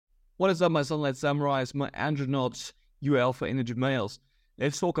What is up, my son? Let's summarize my andronauts, you alpha energy males.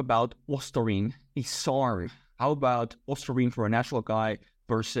 Let's talk about Ostarine, a SARM. How about Ostarine for a natural guy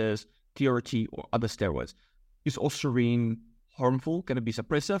versus TRT or other steroids? Is Ostarine harmful? Can it be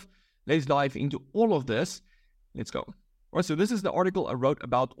suppressive? Let's dive into all of this. Let's go. All right, so this is the article I wrote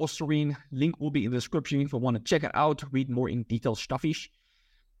about Ostarine. Link will be in the description if you want to check it out, read more in detail stuffish.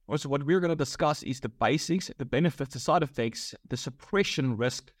 All right, so what we're going to discuss is the basics, the benefits, the side effects, the suppression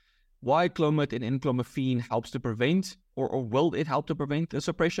risk, why clomid and enclomiphene helps to prevent, or will it help to prevent the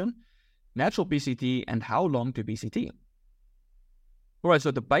suppression, natural PCT, and how long to PCT. All right, so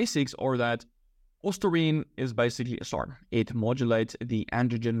the basics are that Ostarine is basically a SARM. It modulates the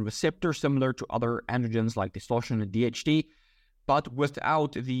androgen receptor similar to other androgens like testosterone and DHT, but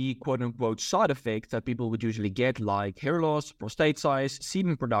without the quote-unquote side effects that people would usually get, like hair loss, prostate size,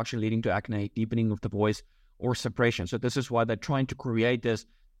 sebum production leading to acne, deepening of the voice, or suppression. So this is why they're trying to create this,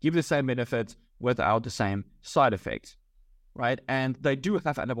 give the same benefits without the same side effects, right? And they do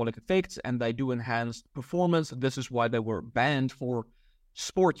have anabolic effects, and they do enhance performance. This is why they were banned for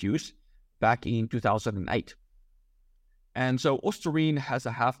sport use back in 2008. And so Ostarine has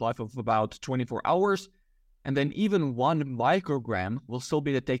a half-life of about 24 hours, and then even 1 microgram will still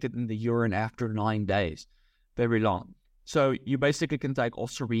be detected in the urine after 9 days. Very long. So you basically can take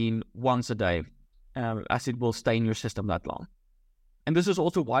Ostarine once a day, as it will stay in your system that long. And this is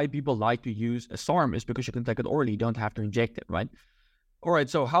also why people like to use a SARM, is because you can take it orally, you don't have to inject it, right? All right,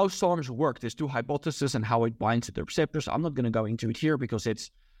 so how SARMs work, there's 2 hypotheses and how it binds to the receptors. I'm not going to go into it here because it's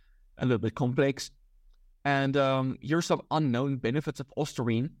a little bit complex. And here's some unknown benefits of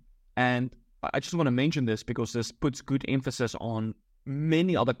Ostarine. And I just want to mention this because this puts good emphasis on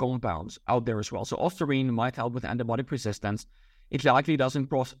many other compounds out there as well. So Ostarine might help with antibiotic resistance. It likely doesn't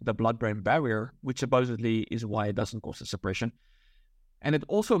cross the blood-brain barrier, which supposedly is why it doesn't cause a suppression. And it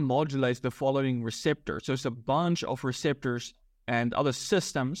also modulates the following receptors. So it's a bunch of receptors and other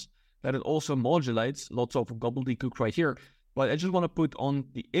systems that it also modulates. Lots of gobbledygook right here. But I just want to put on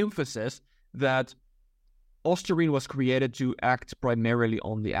the emphasis that Ostarine was created to act primarily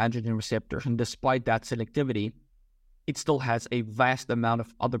on the androgen receptors. And despite that selectivity, it still has a vast amount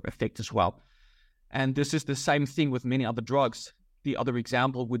of other effects as well. And this is the same thing with many other drugs. The other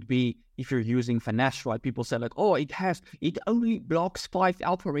example would be if you're using finasteride. People say like, oh, it only blocks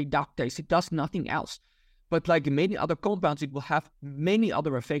 5-alpha reductase. It does nothing else. But like many other compounds, it will have many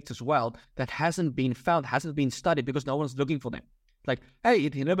other effects as well that hasn't been found, hasn't been studied because no one's looking for them. Like, hey,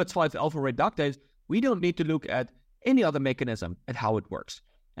 it inhibits 5-alpha reductase. We don't need to look at any other mechanism at how it works.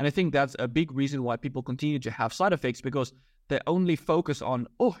 And I think that's a big reason why people continue to have side effects, because they only focus on,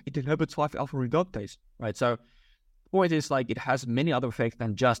 oh, it inhibits 5-alpha reductase, right? So point is, like, it has many other effects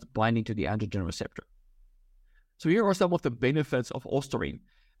than just binding to the androgen receptor. So here are some of the benefits of Ostarine.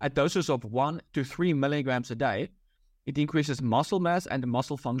 At doses of 1 to 3 milligrams a day, it increases muscle mass and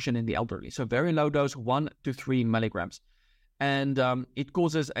muscle function in the elderly. So very low dose, 1 to 3 milligrams. And it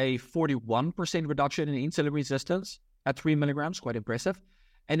causes a 41% reduction in insulin resistance at 3 milligrams, quite impressive.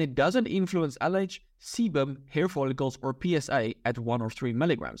 And it doesn't influence LH, sebum, hair follicles, or PSA at 1 or 3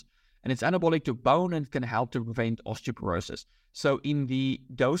 milligrams. And it's anabolic to bone and can help to prevent osteoporosis. So in the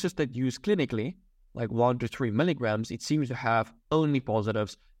doses that use clinically, like 1 to 3 milligrams, it seems to have only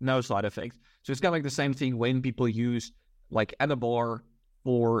positives, no side effects. So it's kind of like the same thing when people use like Anabar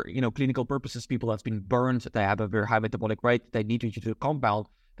for, clinical purposes. People that's been burned, they have a very high metabolic rate, they need to use a compound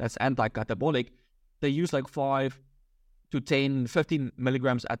that's anti-catabolic. They use like 5 to 10, 15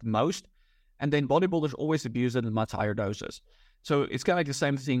 milligrams at most. And then bodybuilders always abuse it in much higher doses. So it's kind of like the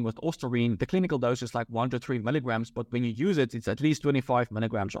same thing with Ostarine. The clinical dose is like 1 to 3 milligrams, but when you use it, it's at least 25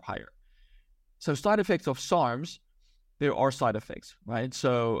 milligrams or higher. So side effects of SARMs, there are side effects, right?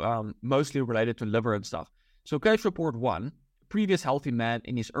 So mostly related to liver and stuff. So case report 1, previous healthy man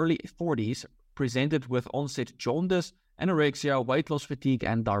in his early 40s presented with onset jaundice, anorexia, weight loss fatigue,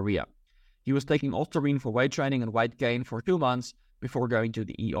 and diarrhea. He was taking Ostarine for weight training and weight gain for 2 months before going to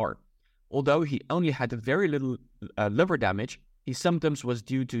the ER. Although he only had very little liver damage, his symptoms was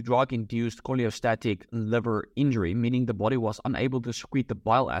due to drug-induced cholestatic liver injury, meaning the body was unable to secrete the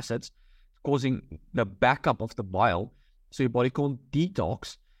bile acids, causing the backup of the bile. So your body can't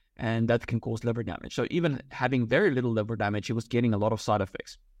detox, and that can cause liver damage. So even having very little liver damage, he was getting a lot of side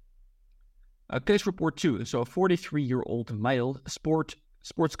effects. Case report 2. So a 43-year-old male sports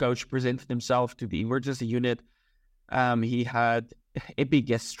coach presented himself to the emergency unit. He had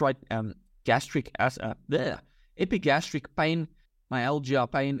epigastric pain, myalgia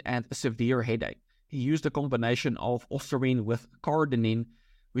pain, and a severe headache. He used a combination of Ostarine with cardenine,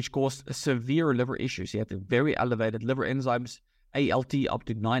 which caused severe liver issues. He had very elevated liver enzymes, ALT up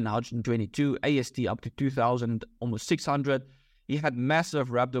to 922, AST up to 2,000, almost 600. He had massive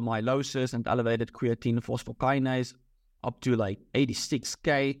rhabdomyolysis and elevated creatine phosphokinase up to like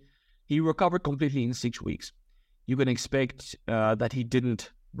 86K. He recovered completely in 6 weeks. You can expect that he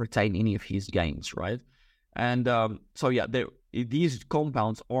didn't retain any of his gains, right? And so yeah, these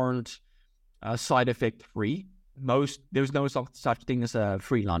compounds aren't side effect free. There's no such thing as a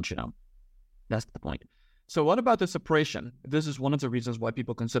free lunch, That's the point. So what about the suppression? This is one of the reasons why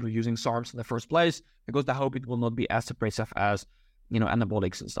people consider using SARMs in the first place, because they hope it will not be as suppressive as,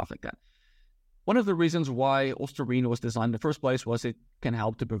 anabolics and stuff like that. One of the reasons why Ostarine was designed in the first place was it can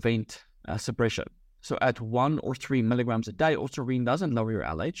help to prevent suppression. So at 1 or 3 milligrams a day, Ostarine doesn't lower your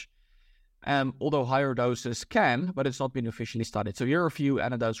LH, although higher doses can, but it's not been officially studied. So here are a few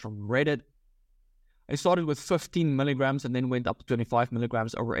anecdotes from Reddit. I started with 15 milligrams and then went up to 25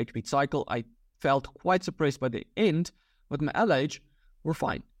 milligrams over 8-week cycle. I felt quite suppressed by the end, but my LH were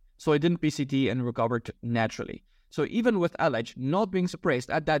fine. So I didn't PCT and recovered naturally. So even with LH not being suppressed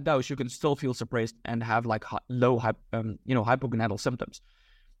at that dose, you can still feel suppressed and have like low hypogonadal symptoms.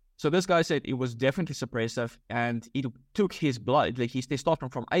 So this guy said it was definitely suppressive, and it took his blood, like his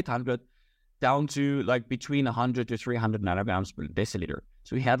testosterone, from 800 down to like between 100 to 300 nanograms per deciliter.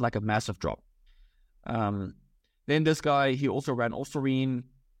 So he had like a massive drop. Then this guy, he also ran Ostarine,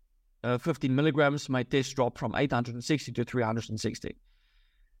 15 milligrams. My test dropped from 860 to 360.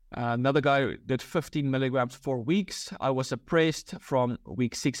 Another guy did 15 milligrams for weeks. I was suppressed from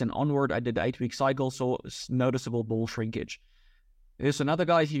week 6 and onward. I did the 8-week cycle, so noticeable ball shrinkage. There's another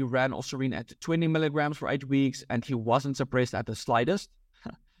guy, he ran Ostarine at 20 milligrams for 8 weeks, and he wasn't suppressed at the slightest.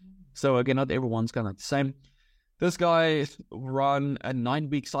 So again, not everyone's kind of the same. This guy ran a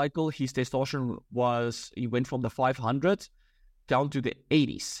 9-week cycle. His testosterone he went from the 500 down to the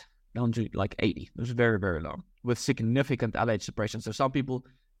 80s, down to like 80. It was very, very low with significant LH suppression. So some people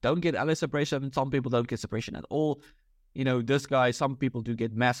don't get LH suppression. Some people don't get suppression at all. This guy, some people do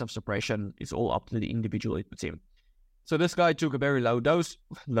get massive suppression. It's all up to the individual, it would seem. So this guy took a very low dose,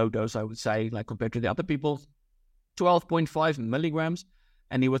 I would say, like compared to the other people, 12.5 milligrams.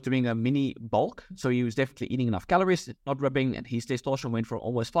 And he was doing a mini bulk, so he was definitely eating enough calories, not ripping, and his testosterone went from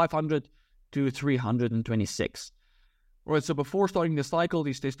almost 500 to 326. All right, so before starting the cycle,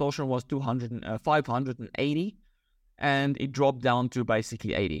 his testosterone was 580, and it dropped down to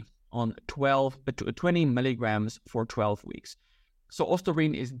basically 80 on 20 milligrams for 12 weeks. So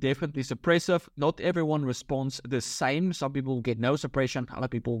Ostarine is definitely suppressive. Not everyone responds the same. Some people get no suppression, other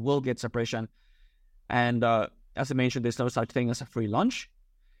people will get suppression. And as I mentioned, there's no such thing as a free lunch.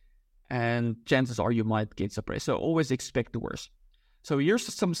 And chances are you might get suppressed. So always expect the worst. So here's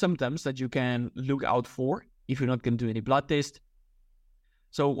some symptoms that you can look out for if you're not going to do any blood test.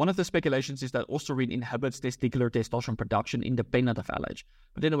 So one of the speculations is that Ostarine inhibits testicular testosterone production independent of LH.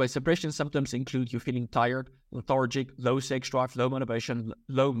 But anyway, suppression symptoms include you feeling tired, lethargic, low sex drive, low motivation,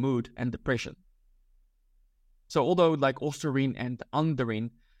 low mood, and depression. So although like Ostarine and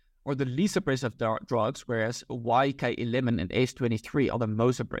Andarine are the least suppressive drugs, whereas YK11 and S23 are the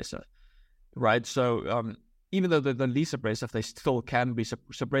most suppressive, right? So even though they're the least suppressive, they still can be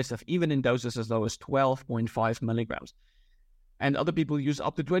suppressive, even in doses as low as 12.5 milligrams. And other people use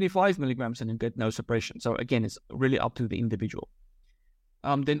up to 25 milligrams and get no suppression. So again, it's really up to the individual.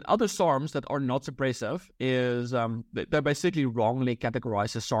 Then other SARMs that are not suppressive is, they're basically wrongly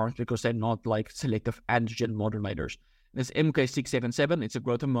categorized as SARMs because they're not like selective androgen modulators. There's MK677, it's a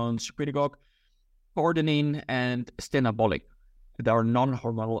growth hormone secretagogue, Ostarine, and stenabolic. They are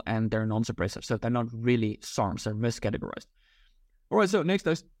non-hormonal and they're non-suppressive, so they're not really SARMs, they're miscategorized. All right, so next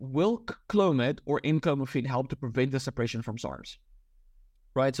is, will Clomid or enclomiphene help to prevent the suppression from SARMs?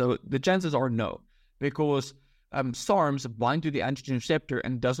 Right, so the chances are no, because SARMs bind to the androgen receptor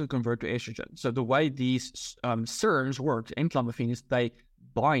and doesn't convert to estrogen. So the way these SERMs work, enclomiphene, is they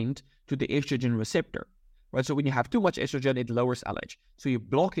bind to the estrogen receptor. Right, so when you have too much estrogen, it lowers LH. So you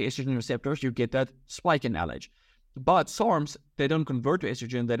block the estrogen receptors, you get that spike in LH. But SARMs, they don't convert to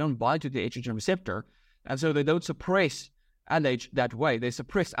estrogen, they don't bind to the estrogen receptor, and so they don't suppress LH that way. They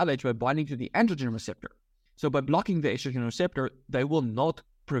suppress LH by binding to the androgen receptor. So by blocking the estrogen receptor, they will not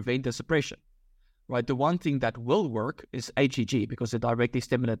prevent the suppression. Right, the one thing that will work is HCG because it directly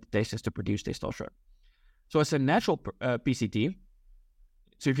stimulates the testes to produce testosterone. So as a natural PCT,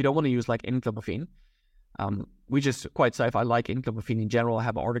 so if you don't want to use like enclomiphene, which is quite safe. I like enclomiphene in general. I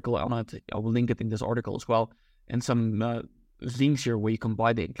have an article on it. I will link it in this article as well. And some links here where you can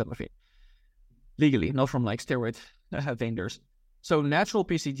buy the enclomiphene legally, not from like steroid vendors. So natural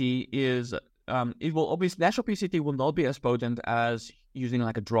PCT is, natural PCT will not be as potent as using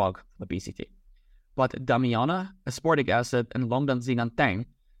like a drug for PCT. But Damiana, aspartic acid, and longdan-xinantang.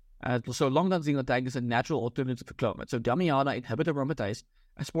 So longdan-xinantang is a natural alternative to clomid. So Damiana inhibits aromatase.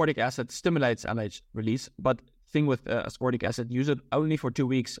 Aspartic acid stimulates LH release, but thing with aspartic acid, use it only for 2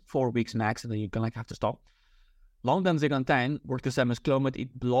 weeks, 4 weeks max, and then you're gonna have to stop. Longdan-xinantang works the same as clomid.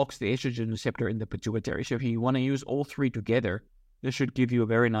 It blocks the estrogen receptor in the pituitary. So if you want to use all three together, this should give you a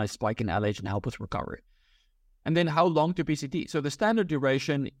very nice spike in LH and help with recovery. And then how long to BCT? So the standard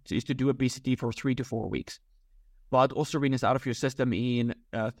duration is to do a BCT for 3 to 4 weeks. But Ostarine is out of your system in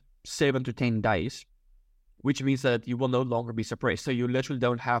 7 to 10 days, which means that you will no longer be suppressed. So you literally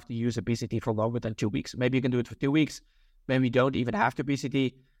don't have to use a BCT for longer than 2 weeks. Maybe you can do it for 2 weeks. Maybe you don't even have to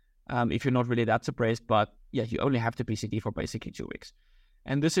BCT if you're not really that suppressed. But yeah, you only have to BCT for basically 2 weeks.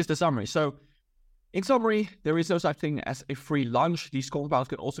 And this is the summary. So in summary, there is no such thing as a free lunch. These compounds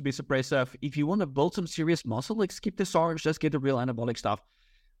can also be suppressive. If you want to build some serious muscle, like skip the SARMs, just get the real anabolic stuff.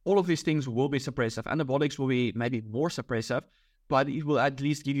 All of these things will be suppressive. Anabolics will be maybe more suppressive, but it will at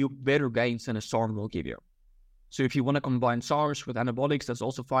least give you better gains than a SARM will give you. So if you want to combine SARMs with anabolics, that's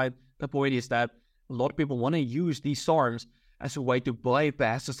also fine. The point is that a lot of people want to use these SARMs as a way to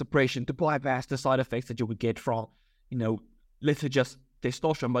bypass the suppression, to bypass the side effects that you would get from, let's say just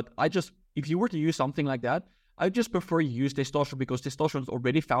testosterone. But if you were to use something like that, I just prefer you use testosterone because testosterone is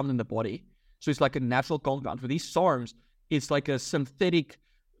already found in the body. So it's like a natural compound. For these SARMs, it's like a synthetic,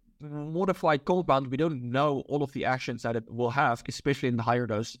 modified compound. We don't know all of the actions that it will have, especially in the higher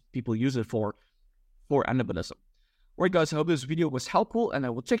dose people use it for anabolism. Alright guys, I hope this video was helpful and I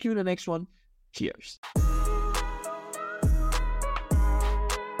will check you in the next one. Cheers.